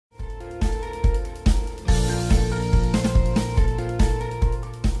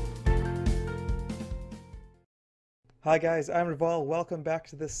Hi guys, I'm Reval. Welcome back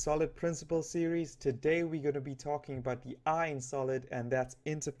to this Solid Principles series. Today we're going to be talking about the I in Solid, and that's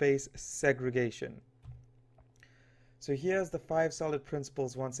interface segregation. So here's the 5 solid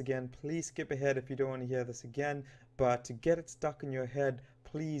principles once again. Please skip ahead if you don't want to hear this again, but to get it stuck in your head,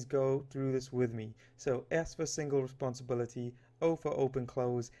 please go through this with me. So S for single responsibility, O for open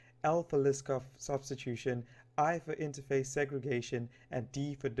close, L for list substitution, I for interface segregation, and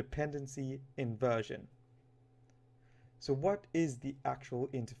D for dependency inversion. So what is the actual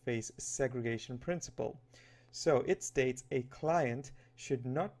interface segregation principle? So it states a client should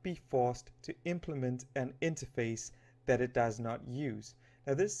not be forced to implement an interface that it does not use.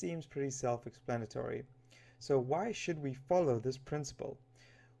 Now this seems pretty self-explanatory. So why should we follow this principle?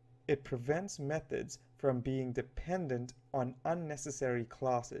 It prevents methods from being dependent on unnecessary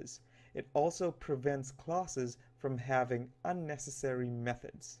classes. It also prevents classes from having unnecessary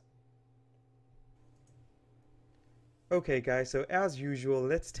methods. Okay guys, so as usual,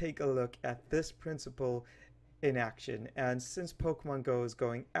 let's take a look at this principle in action. And since Pokemon Go is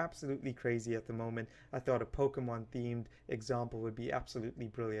going absolutely crazy at the moment, I thought a Pokemon themed example would be absolutely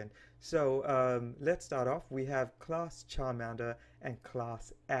brilliant. So let's start off. We have class Charmander and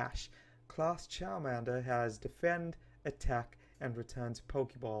class Ash. Class Charmander has defend, attack, and returns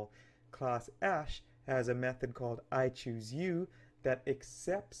Pokeball. Class Ash has a method called IChooseU that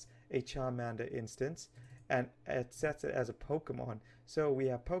accepts a Charmander instance and it sets it as a Pokemon. So we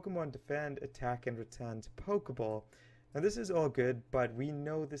have Pokemon defend, attack, and return to Pokeball. Now this is all good, but we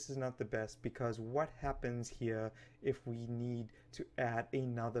know this is not the best because what happens here if we need to add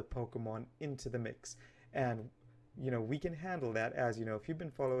another Pokemon into the mix? And we can handle that, as if you've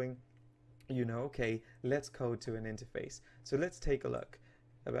been following, okay, let's code to an interface. So let's take a look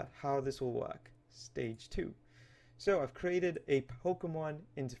about how this will work. Stage 2. So I've created a Pokemon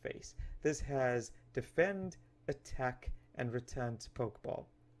interface. This has defend, attack, and return to Pokeball.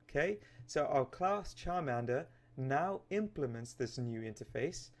 Okay, so our class Charmander now implements this new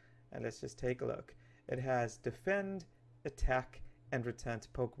interface, and let's just take a look. It has defend, attack, and return to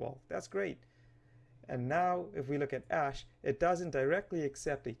Pokeball. That's great. And now if we look at Ash, it doesn't directly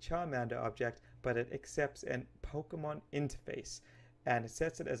accept a Charmander object, but it accepts a Pokemon interface, and it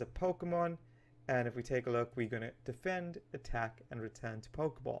sets it as a Pokemon. And if we take a look, we're going to defend, attack, and return to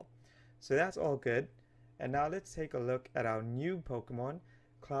Pokeball. So that's all good. And now let's take a look at our new Pokemon,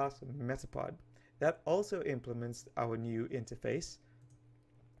 class Metapod. That also implements our new interface.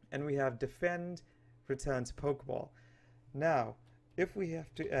 And we have defend, return to Pokeball. Now, if we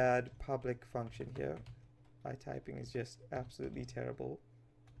have to add public function here, my typing is just absolutely terrible.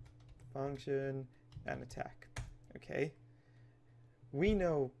 Function and attack. Okay. We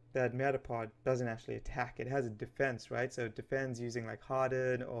know that Metapod doesn't actually attack. It has a defense, right? So it defends using like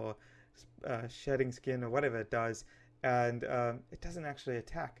harden or shedding skin or whatever it does, and it doesn't actually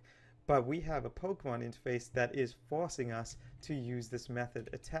attack. But we have a Pokemon interface that is forcing us to use this method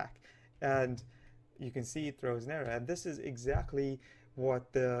attack, and you can see it throws an error. And this is exactly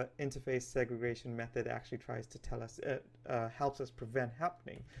what the interface segregation method actually tries to tell us, helps us prevent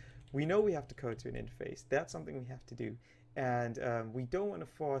happening. We know we have to code to an interface. That's something we have to do. And we don't want to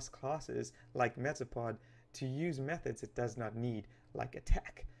force classes like Metapod to use methods it does not need, like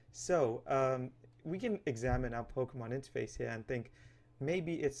attack. So we can examine our Pokemon interface here and think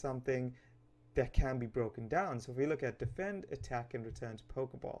maybe it's something that can be broken down. So if we look at defend, attack, and return to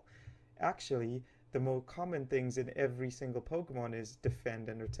Pokeball, actually the more common things in every single Pokemon is defend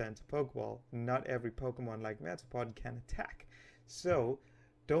and return to Pokeball. Not every Pokemon like Metapod can attack. So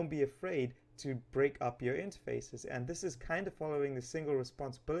don't be afraid to break up your interfaces, and this is kind of following the single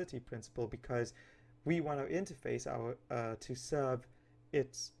responsibility principle because we want our interface to serve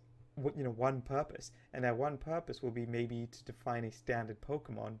its one purpose, and that one purpose will be maybe to define a standard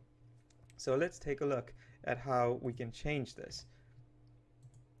Pokemon. So let's take a look at how we can change this.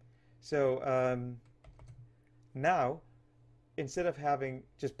 So now instead of having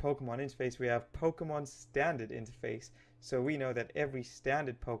just Pokemon interface, we have Pokemon standard interface. So we know that every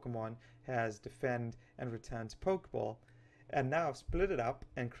standard Pokemon has defend and return to Pokeball. And now I've split it up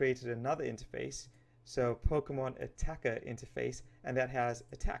and created another interface. So Pokemon attacker interface, and that has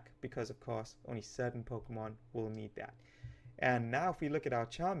attack because of course only certain Pokemon will need that. And now if we look at our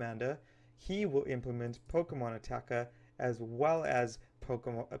Charmander, he will implement Pokemon attacker as well as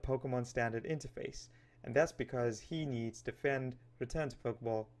Pokemon standard interface. And that's because he needs defend, return to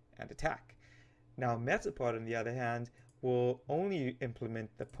Pokeball, and attack. Now Metapod, on the other hand, will only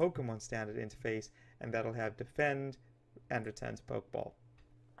implement the Pokemon standard interface, and that'll have defend and return to Pokeball.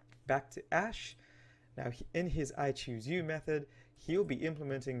 Back to Ash. Now in his IChooseU method, he'll be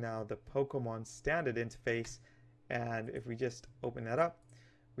implementing now the Pokemon standard interface, And if we just open that up,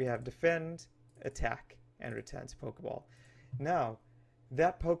 we have defend, attack, and returns Pokeball. Now,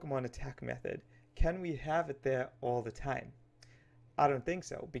 that Pokemon attack method, can we have it there all the time? I don't think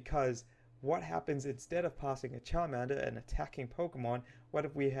so, because what happens instead of passing a Charmander and attacking Pokemon, what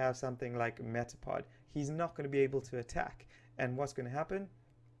if we have something like Metapod? He's not going to be able to attack. And what's going to happen?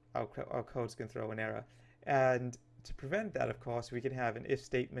 Our code's going to throw an error. And to prevent that, of course, we can have an if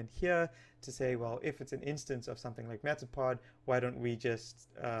statement here to say, well, if it's an instance of something like Metapod, why don't we just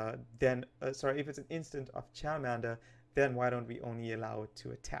if it's an instance of Charmander, then why don't we only allow it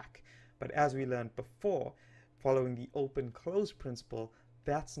to attack? But as we learned before, following the open-close principle,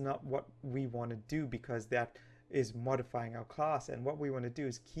 that's not what we want to do, because that is modifying our class, and what we want to do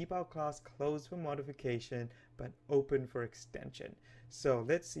is keep our class closed for modification but open for extension. So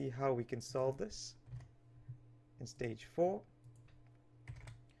let's see how we can solve this in stage 4.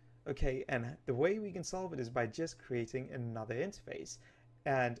 Okay, and the way we can solve it is by just creating another interface,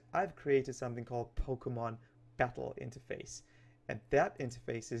 and I've created something called Pokemon Battle Interface, and that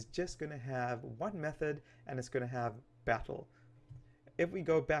interface is just going to have one method, and it's going to have battle. If we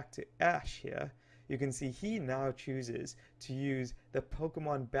go back to Ash here, you can see he now chooses to use the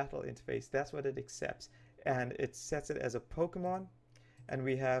Pokemon Battle Interface. That's what it accepts, and it sets it as a Pokemon, and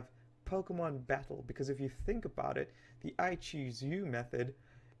we have Pokemon Battle, because if you think about it, the I choose you method,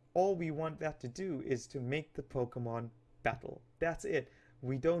 all we want that to do is to make the Pokemon battle. That's it.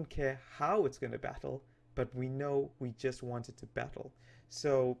 We don't care how it's going to battle, but we know we just want it to battle.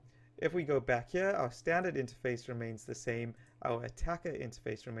 So if we go back here, our standard interface remains the same, our attacker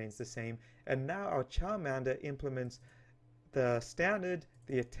interface remains the same, and now our Charmander implements the standard,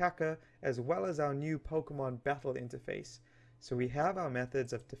 the attacker, as well as our new Pokemon Battle interface. So we have our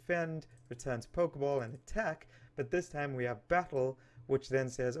methods of defend, returns Pokeball, and attack, but this time we have battle, which then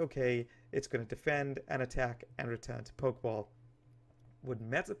says, okay, it's going to defend and attack and return to Pokeball. With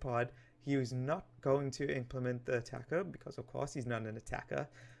Metapod, he is not going to implement the attacker, because of course he's not an attacker.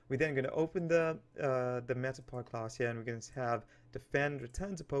 We're then going to open the Metapod class here, and we're going to have defend,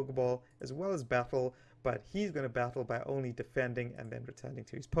 return to Pokeball, as well as battle, but he's going to battle by only defending and then returning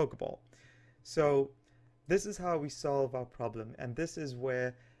to his Pokeball. So this is how we solve our problem, and this is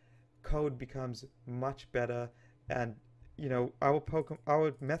where code becomes much better. And you know, our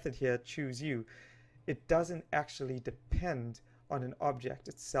method here, choose you, it doesn't actually depend on an object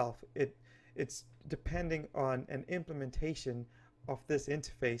itself. It's depending on an implementation of this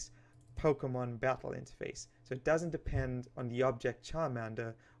interface, Pokemon Battle Interface. So it doesn't depend on the object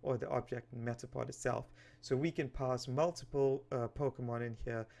Charmander or the object Metapod itself. So we can pass multiple Pokemon in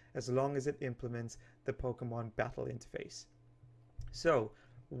here as long as it implements the Pokemon Battle Interface. So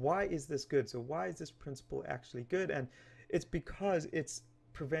why is this good? So why is this principle actually good? And it's because it's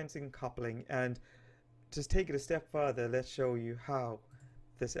preventing coupling. And to take it a step further, let's show you how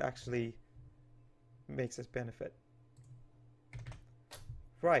this actually makes us benefit.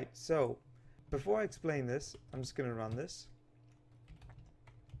 Right, so before I explain this, I'm just going to run this.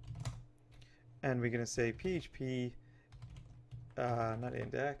 And we're going to say PHP, not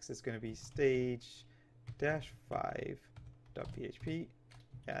index, it's going to be stage-5.php,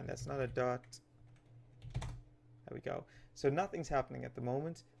 and that's not a dot. There we go. So nothing's happening at the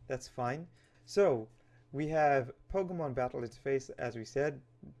moment. That's fine. So we have Pokemon Battle Interface, as we said,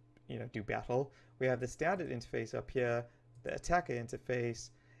 you know, do battle. We have the standard interface up here, the attacker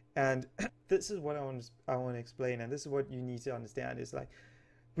interface, and this is what I want to explain, and this is what you need to understand is, like,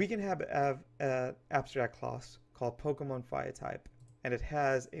 we can have an abstract class called Pokemon Fire Type, and it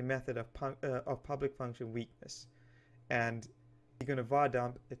has a method of public function weakness, and you're going to var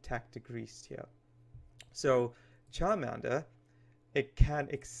dump attack decreased here. So Charmander, it can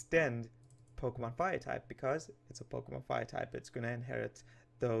extend Pokemon Fire Type because it's a Pokemon Fire Type. It's going to inherit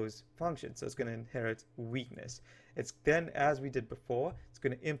those functions, so it's going to inherit weakness. It's then, as we did before, it's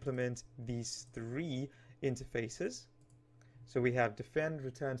going to implement these 3 interfaces. So we have defend,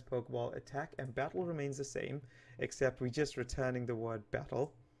 returns Pokeball, attack, and battle remains the same, except we're just returning the word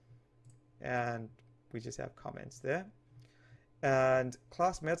battle, and we just have comments there. And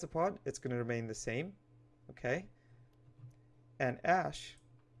class Metapod, it's going to remain the same, okay? And Ash,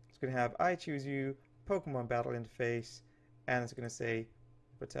 it's going to have I choose you, Pokemon Battle Interface, and it's going to say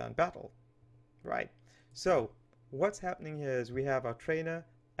return battle. Right. So what's happening here is we have our trainer,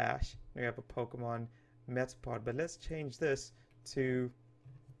 Ash, and we have a Pokemon Metapod, but let's change this to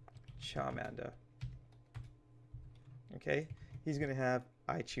Charmander. Okay, he's going to have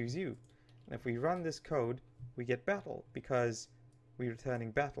I choose you. And if we run this code, we get battle because we're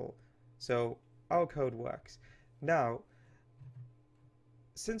returning battle. So our code works. Now,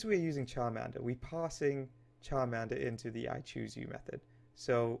 since we're using Charmander, we're passing Charmander into the IChooseYou method.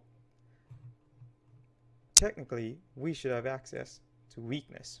 So technically, we should have access to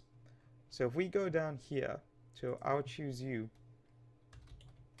weakness. So if we go down here to our ChooseYou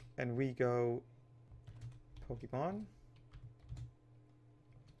and we go Pokemon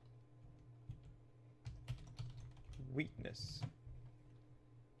weakness,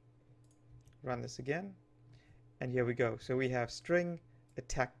 run this again, and here we go. So we have string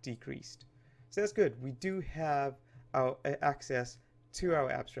attack decreased. So that's good. We do have our access to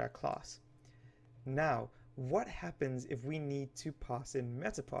our abstract class. Now, what happens if we need to pass in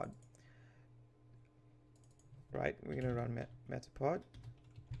Metapod? Right, we're going to run Metapod.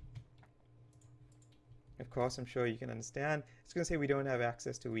 Of course, I'm sure you can understand. It's going to say we don't have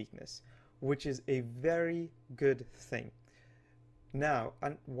access to weakness, which is a very good thing. Now,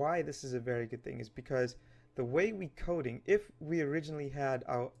 why this is a very good thing is because the way we coding, if we originally had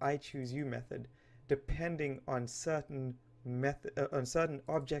our IChooseYou method depending on certain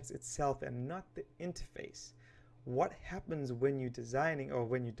objects itself and not the interface, what happens when you're designing or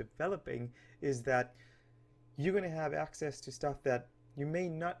when you're developing is that you're going to have access to stuff that you may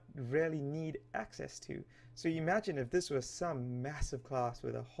not really need access to. So imagine if this was some massive class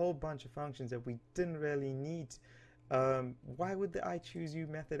with a whole bunch of functions that we didn't really need. Why would the IChooseYou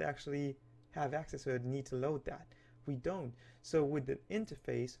method actually have access or need to load that? We don't. So with the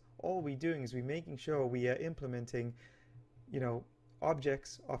interface, all we're doing is we're making sure we are implementing,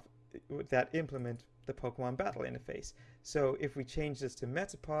 objects that implement the Pokemon battle interface. So if we change this to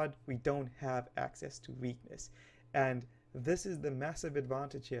Metapod, we don't have access to weakness. And this is the massive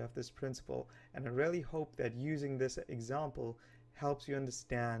advantage here of this principle, and I really hope that using this example helps you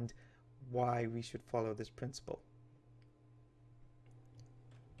understand why we should follow this principle.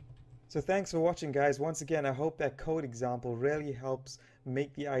 So thanks for watching, guys. Once again, I hope that code example really helps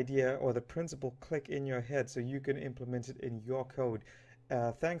make the idea or the principle click in your head so you can implement it in your code.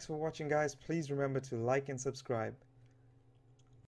 Thanks for watching, guys. Please remember to like and subscribe.